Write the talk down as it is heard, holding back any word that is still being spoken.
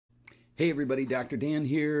Hey everybody, Dr. Dan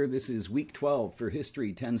here. This is week 12 for History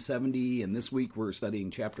 1070, and this week we're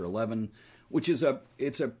studying chapter 11, which is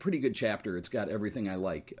it's a pretty good chapter. It's got everything I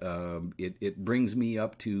like. It brings me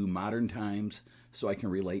up to modern times so I can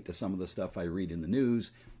relate to some of the stuff I read in the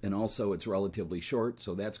news, and also it's relatively short,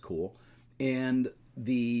 so that's cool. And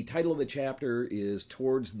the title of the chapter is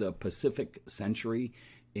Towards the Pacific Century,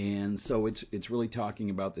 and so it's really talking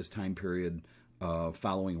about this time period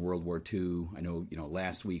following World War II. I know,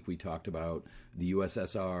 last week we talked about the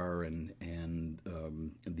USSR and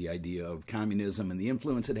the idea of communism and the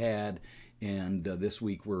influence it had. And this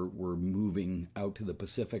week we're moving out to the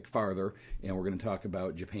Pacific farther, and we're going to talk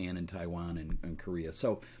about Japan and Taiwan and Korea.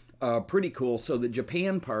 So pretty cool. So the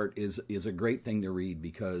Japan part is a great thing to read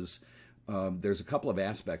because there's a couple of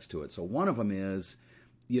aspects to it. So one of them is,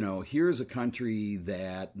 here's a country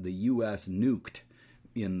that the U.S. nuked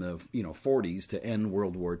in the 40s to end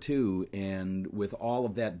World War II, and with all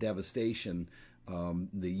of that devastation,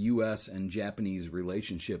 the U.S. and Japanese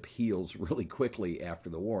relationship heals really quickly after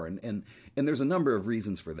the war, and there's a number of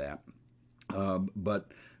reasons for that.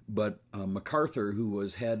 But MacArthur, who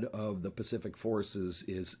was head of the Pacific Forces,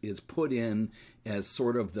 is put in as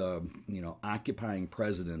sort of the occupying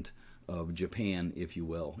president of Japan, if you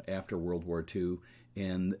will, after World War II,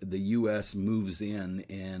 and the U.S. moves in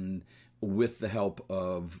and, with the help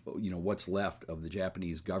of what's left of the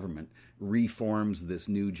Japanese government, reforms this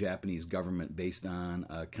new Japanese government based on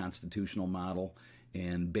a constitutional model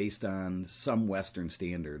and based on some Western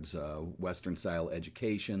standards, Western-style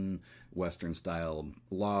education, Western-style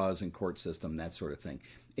laws and court system, that sort of thing.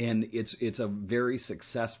 And it's a very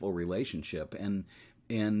successful relationship. And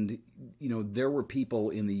there were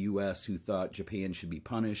people in the U.S. who thought Japan should be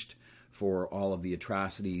punished for all of the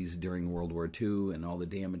atrocities during World War II and all the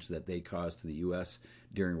damage that they caused to the U.S.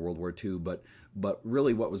 during World War II. But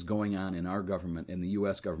really what was going on in our government and the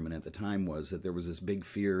U.S. government at the time was that there was this big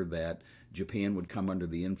fear that Japan would come under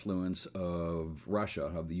the influence of Russia,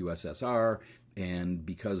 of the USSR, and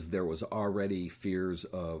because there was already fears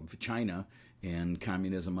of China and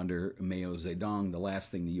communism under Mao Zedong, the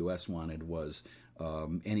last thing the U.S. wanted was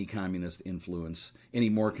any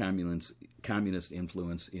more communist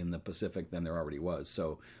influence in the Pacific than there already was.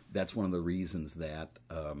 So that's one of the reasons that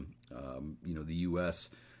the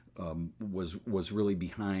U.S. Was really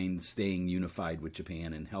behind staying unified with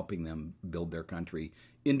Japan and helping them build their country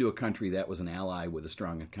into a country that was an ally with a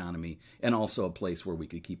strong economy and also a place where we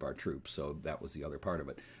could keep our troops. So that was the other part of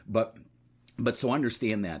it. But so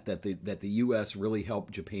understand that the U.S. really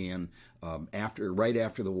helped Japan right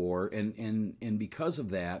after the war, and because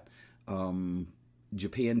of that,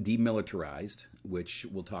 Japan demilitarized, which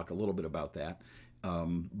we'll talk a little bit about that.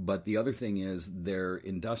 But the other thing is their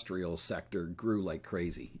industrial sector grew like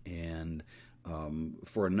crazy, and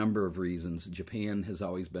for a number of reasons, Japan has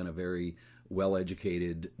always been a very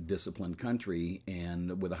well-educated, disciplined country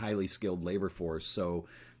and with a highly skilled labor force. So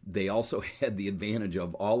they also had the advantage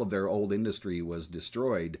of all of their old industry was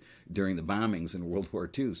destroyed during the bombings in World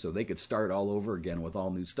War II. So they could start all over again with all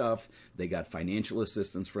new stuff. They got financial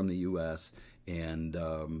assistance from the U.S., and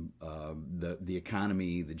the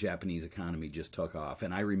economy, the Japanese economy, just took off.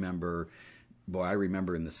 And I remember in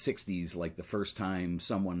the 60s, like the first time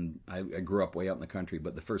I grew up way out in the country,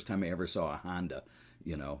 but the first time I ever saw a Honda,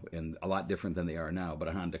 and a lot different than they are now, but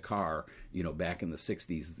a Honda car, back in the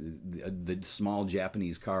 60s, the small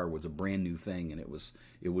Japanese car was a brand new thing, and it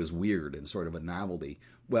was weird and sort of a novelty.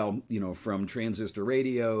 Well, from transistor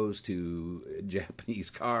radios to Japanese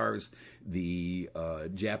cars, the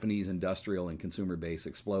Japanese industrial and consumer base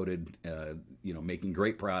exploded, making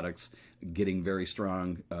great products, getting very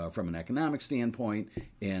strong from an economic standpoint,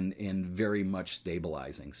 and very much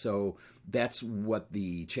stabilizing. So that's what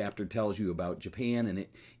the chapter tells you about Japan, and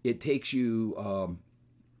it takes you all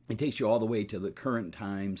the way to the current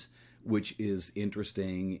times, which is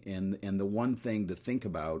interesting. And the one thing to think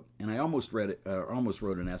about, and I almost wrote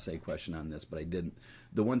an essay question on this, but I didn't.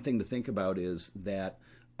 The one thing to think about is that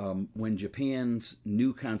when Japan's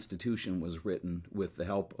new constitution was written with the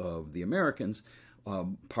help of the Americans,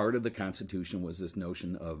 part of the Constitution was this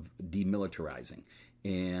notion of demilitarizing.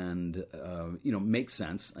 And, makes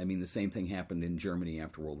sense. I mean, the same thing happened in Germany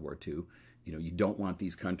after World War II. You don't want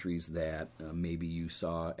these countries that maybe you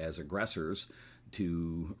saw as aggressors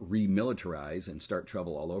to remilitarize and start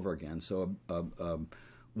trouble all over again. So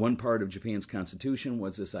one part of Japan's constitution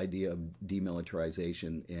was this idea of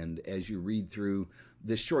demilitarization. And as you read through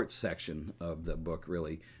this short section of the book,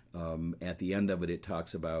 really, at the end of it, it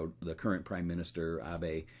talks about the current Prime Minister,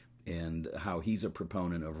 Abe, and how he's a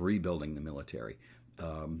proponent of rebuilding the military.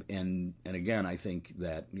 And again, I think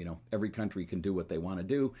that every country can do what they want to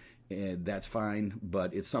do, that's fine,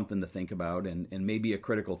 but it's something to think about, and maybe a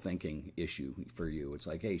critical thinking issue for you. It's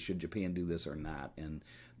like, hey, should Japan do this or not? And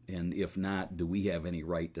if not, do we have any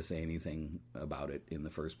right to say anything about it in the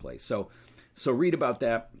first place? So read about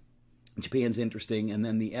that. Japan's interesting. And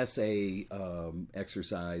then the essay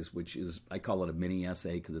exercise, which is, I call it a mini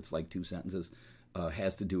essay because it's like 2 sentences,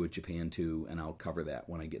 has to do with Japan too, and I'll cover that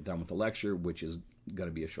when I get done with the lecture, which is going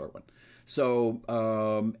to be a short one. So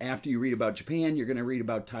after you read about Japan, you're going to read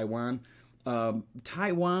about Taiwan.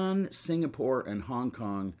 Taiwan, Singapore, and Hong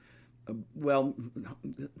Kong. Well,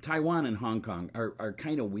 Taiwan and Hong Kong are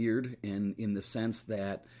kind of weird in the sense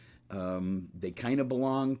that they kind of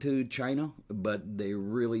belong to China, but they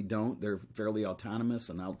really don't. They're fairly autonomous,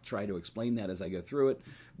 and I'll try to explain that as I go through it.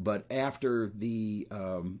 But after the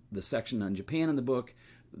section on Japan in the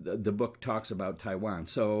book talks about Taiwan.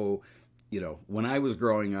 So, when I was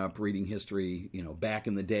growing up reading history, back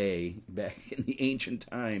in the day, back in the ancient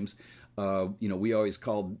times, we always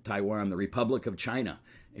called Taiwan the Republic of China,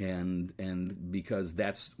 and because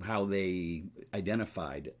that's how they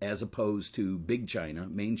identified, as opposed to Big China,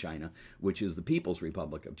 main China, which is the People's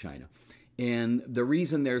Republic of China. And the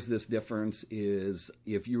reason there's this difference is,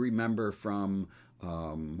 if you remember from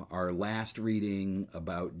our last reading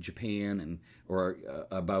about Japan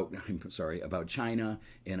about China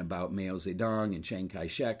and about Mao Zedong and Chiang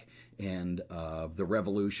Kai-shek and the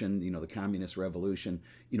revolution, the communist revolution,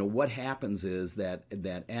 what happens is that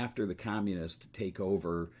after the communists take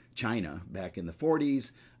over China back in the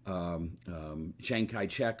 40s, Chiang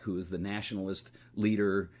Kai-shek, who is the nationalist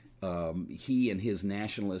leader, he and his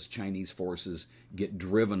nationalist Chinese forces get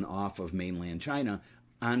driven off of mainland China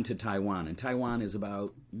onto Taiwan. And Taiwan is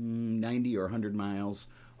about 90 or 100 miles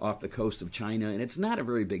off the coast of China, and it's not a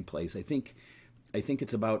very big place. I think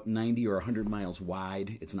it's about 90 or 100 miles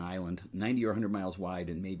wide. It's an island, 90 or 100 miles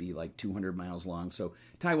wide and maybe like 200 miles long. So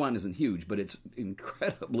Taiwan isn't huge, but it's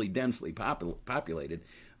incredibly densely populated.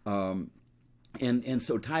 And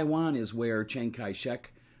so Taiwan is where Chiang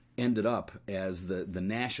Kai-shek ended up as the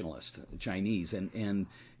nationalist Chinese. And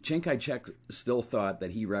Chiang Kai-shek still thought that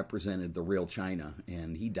he represented the real China,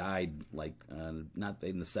 and he died not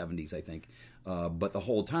in the 70s, I think. But the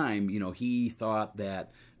whole time, he thought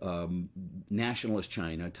that nationalist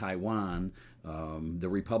China, Taiwan, the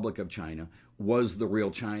Republic of China, was the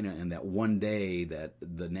real China, and that one day that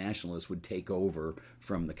the nationalists would take over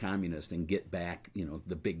from the communists and get back,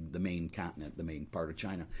 the main continent, the main part of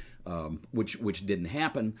China, which didn't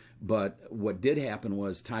happen. But what did happen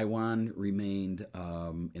was Taiwan remained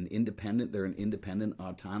an independent. They're an independent,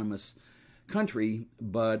 autonomous country,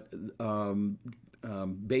 but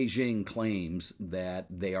Beijing claims that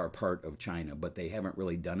they are part of China, but they haven't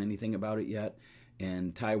really done anything about it yet.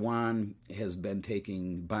 And Taiwan has been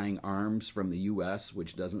buying arms from the U.S.,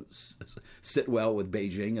 which doesn't sit well with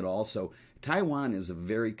Beijing at all. So Taiwan is a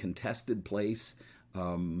very contested place,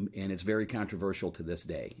 and it's very controversial to this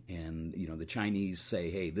day. And, the Chinese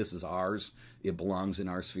say, hey, this is ours. It belongs in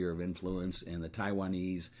our sphere of influence. And the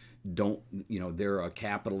Taiwanese don't, they're a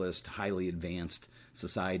capitalist, highly advanced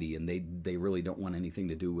society, and they really don't want anything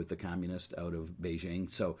to do with the communist out of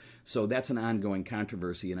Beijing. So that's an ongoing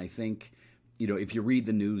controversy. And I think, if you read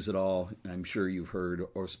the news at all, I'm sure you've heard,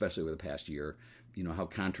 or especially over the past year, how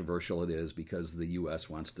controversial it is because the U.S.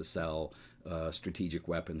 wants to sell strategic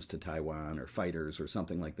weapons to Taiwan or fighters or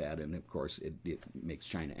something like that. And, of course, it makes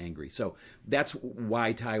China angry. So that's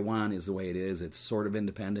why Taiwan is the way it is. It's sort of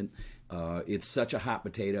independent. It's such a hot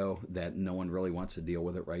potato that no one really wants to deal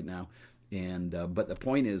with it right now. But the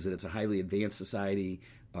point is that it's a highly advanced society,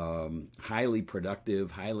 highly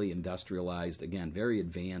productive, highly industrialized, again, very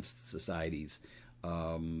advanced societies.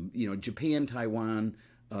 Japan, Taiwan,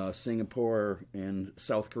 Singapore, and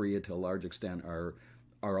South Korea to a large extent are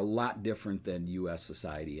a lot different than U.S.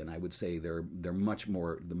 society, and I would say they're much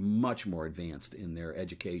more advanced in their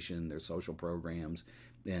education, their social programs,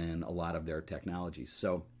 and a lot of their technologies.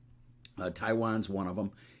 So Taiwan's one of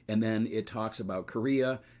them, and then it talks about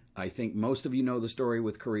Korea. I think most of you know the story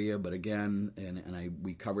with Korea, but again,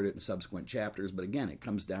 we covered it in subsequent chapters, but again, it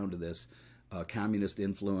comes down to this communist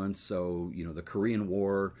influence. So, the Korean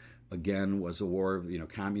War, again, was a war of,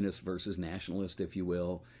 communist versus nationalist, if you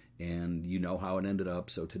will, and you know how it ended up.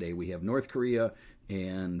 So today we have North Korea,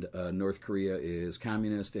 and North Korea is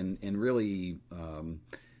communist and really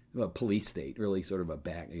a police state, really sort of a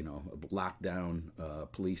lockdown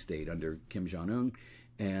police state under Kim Jong-un.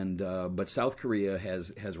 But South Korea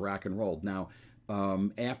has rock and rolled. Now,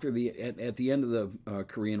 at the end of the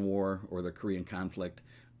Korean War or the Korean conflict,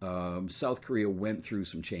 South Korea went through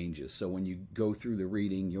some changes. So when you go through the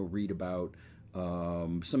reading, you'll read about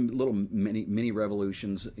some little mini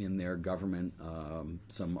revolutions in their government,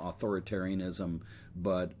 some authoritarianism,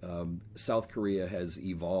 but South Korea has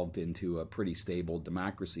evolved into a pretty stable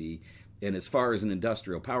democracy. And as far as an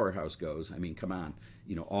industrial powerhouse goes, I mean, come on,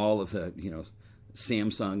 all of the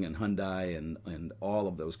Samsung and Hyundai and all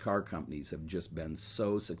of those car companies have just been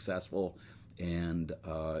so successful, and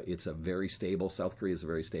it's a very stable. South Korea is a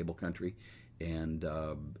very stable country, and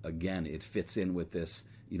again, it fits in with this.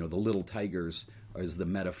 The little tigers is the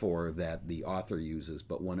metaphor that the author uses,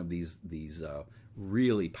 but one of these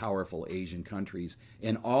really powerful Asian countries,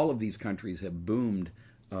 and all of these countries have boomed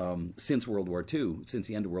since World War II, since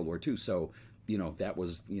the end of World War II. So that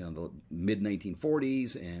was the mid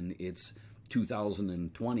 1940s, and it's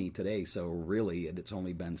 2020 today. So really, it's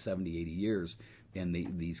only been 70, 80 years, and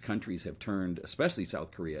these countries have turned, especially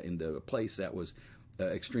South Korea, into a place that was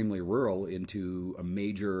extremely rural into a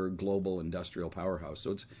major global industrial powerhouse.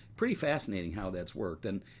 So it's pretty fascinating how that's worked,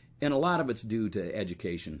 and a lot of it's due to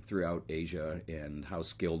education throughout Asia and how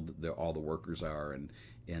skilled all the workers are,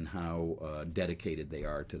 and how dedicated they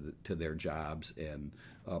are to their jobs and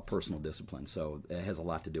personal discipline. So it has a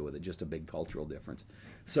lot to do with it, just a big cultural difference.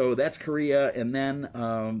 So that's Korea, and then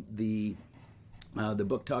the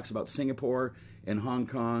book talks about Singapore and Hong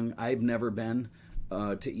Kong. I've never been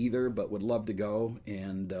to either, but would love to go.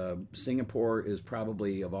 And Singapore is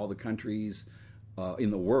probably, of all the countries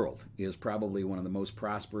in the world, is probably one of the most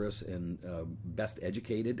prosperous and best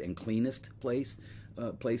educated and cleanest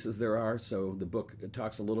places there are. So the book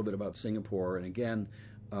talks a little bit about Singapore, and again,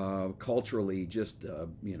 culturally, just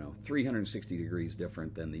 360 degrees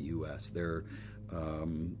different than the U.S. They're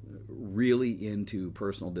really into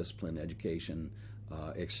personal discipline, education,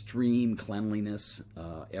 extreme cleanliness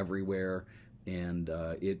everywhere. And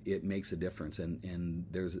it makes a difference, and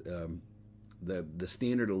there's the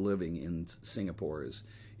standard of living in Singapore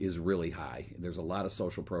is really high. There's a lot of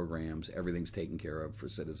social programs. Everything's taken care of for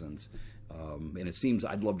citizens, and it seems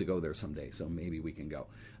I'd love to go there someday. So maybe we can go.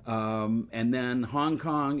 And then Hong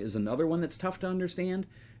Kong is another one that's tough to understand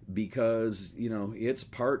because it's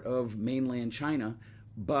part of mainland China,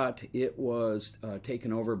 but it was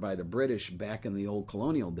taken over by the British back in the old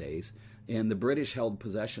colonial days. And the British held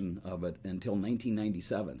possession of it until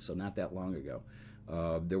 1997, so not that long ago.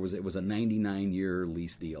 It was a 99-year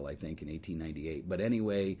lease deal, I think, in 1898. But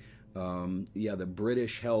anyway, the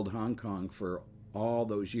British held Hong Kong for all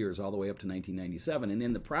those years, all the way up to 1997. And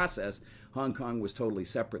in the process, Hong Kong was totally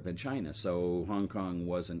separate than China. So Hong Kong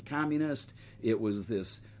wasn't communist. It was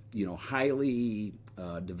this, highly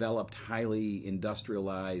developed, highly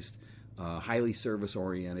industrialized, highly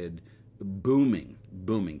service-oriented,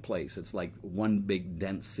 booming place. It's like one big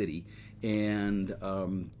dense city, and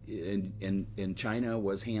China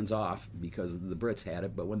was hands off because the Brits had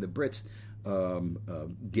it. But when the Brits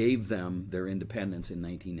gave them their independence in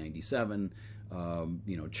 1997,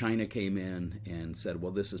 China came in and said,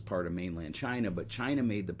 well, this is part of mainland China, but China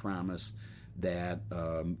made the promise that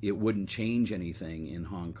it wouldn't change anything in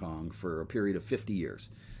Hong Kong for a period of 50 years.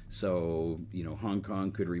 So, Hong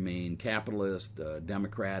Kong could remain capitalist,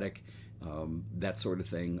 democratic, that sort of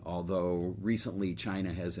thing, although recently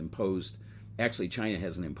China hasn't imposed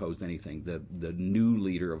anything. The new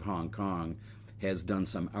leader of Hong Kong has done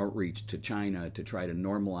some outreach to China to try to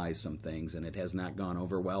normalize some things, and it has not gone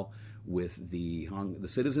over well with the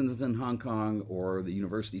citizens in Hong Kong or the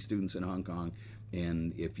university students in Hong Kong.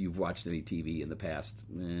 And if you've watched any TV in the past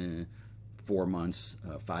 4 months,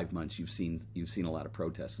 5 months, you've seen a lot of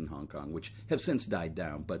protests in Hong Kong, which have since died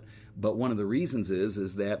down. But one of the reasons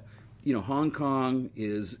is that Hong Kong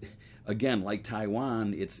is, again, like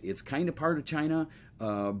Taiwan, it's kind of part of China,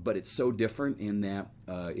 but it's so different in that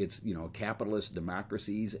it's capitalist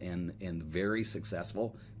democracies and very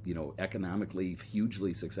successful, economically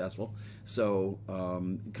hugely successful. So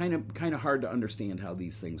kind of hard to understand how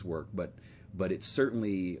these things work, but it's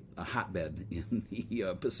certainly a hotbed in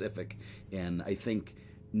the Pacific, and I think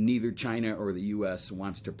neither China or the U.S.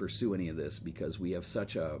 wants to pursue any of this because we have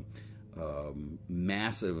such a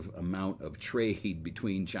massive amount of trade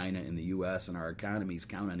between China and the U.S., and our economies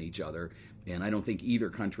count on each other. And I don't think either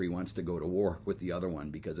country wants to go to war with the other one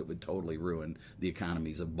because it would totally ruin the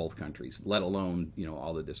economies of both countries, let alone,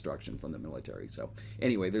 all the destruction from the military. So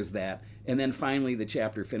anyway, there's that. And then finally, the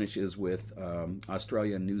chapter finishes with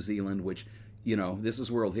Australia and New Zealand, which, this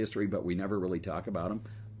is world history, but we never really talk about them.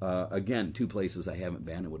 Again, two places I haven't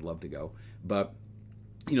been and would love to go. But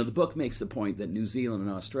the book makes the point that New Zealand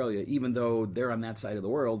and Australia, even though they're on that side of the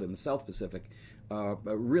world in the South Pacific,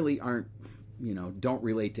 really aren't, don't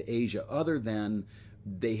relate to Asia, other than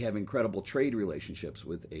they have incredible trade relationships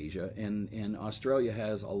with Asia. And Australia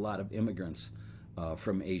has a lot of immigrants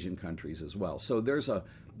from Asian countries as well. So there's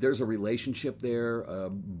a relationship there,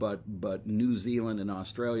 but New Zealand and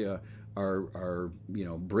Australia are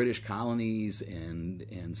British colonies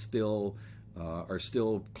and still are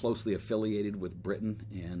still closely affiliated with Britain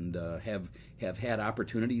and have had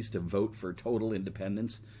opportunities to vote for total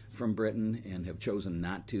independence from Britain and have chosen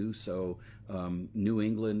not to. So New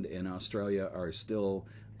England and Australia are still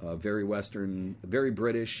very Western, very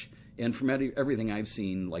British, and from everything I've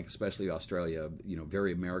seen, like especially Australia,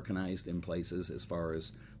 very Americanized in places as far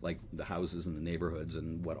as like the houses and the neighborhoods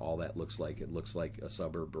and what all that looks like. It looks like a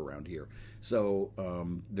suburb around here. So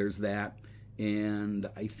there's that. And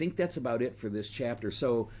I think that's about it for this chapter.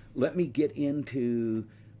 So let me get into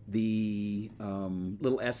the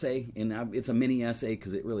little essay. And it's a mini essay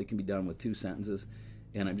because it really can be done with 2 sentences.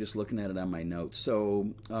 And I'm just looking at it on my notes. So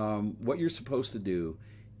what you're supposed to do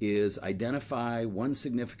is identify one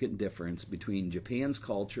significant difference between Japan's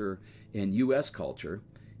culture and U.S. culture.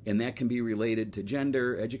 And that can be related to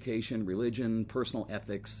gender, education, religion, personal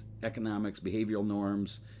ethics, economics, behavioral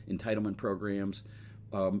norms, entitlement programs.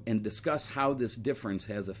 And discuss how this difference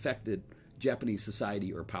has affected Japanese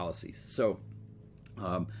society or policies. So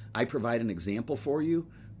I provide an example for you,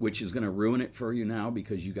 which is going to ruin it for you now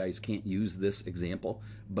because you guys can't use this example.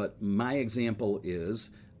 But my example is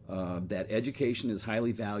that education is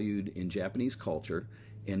highly valued in Japanese culture,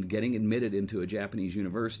 and getting admitted into a Japanese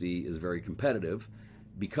university is very competitive.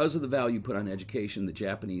 Because of the value put on education, the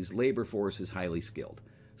Japanese labor force is highly skilled.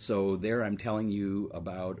 So there I'm telling you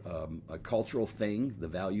about a cultural thing, the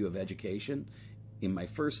value of education. In my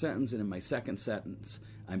first sentence and in my second sentence,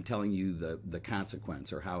 I'm telling you the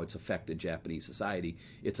consequence or how it's affected Japanese society.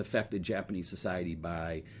 It's affected Japanese society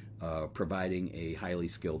by providing a highly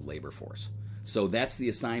skilled labor force. So that's the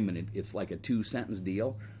assignment. It's like a 2-sentence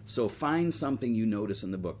deal. So find something you notice in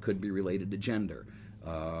the book. Could be related to gender.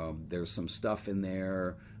 There's some stuff in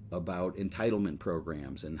there about entitlement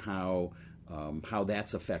programs and how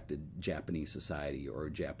that's affected Japanese society or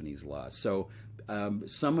Japanese laws. So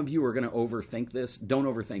some of you are going to overthink this. Don't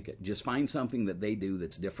overthink it. Just find something that they do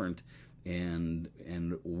that's different, and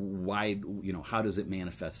why, how does it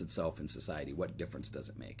manifest itself in society? What difference does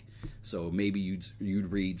it make? So maybe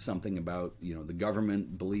you'd read something about, the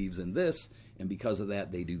government believes in this, and because of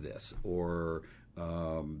that they do this, or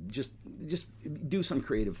just do some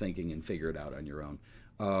creative thinking and figure it out on your own.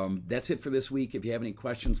 That's it for this week. If you have any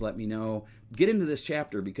questions, let me know. Get into this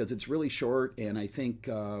chapter because it's really short, and I think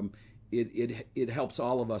it helps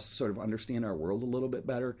all of us sort of understand our world a little bit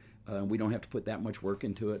better. We don't have to put that much work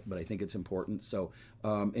into it, but I think it's important. So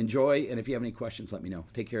enjoy, and if you have any questions, let me know.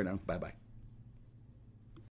 Take care now. Bye-bye.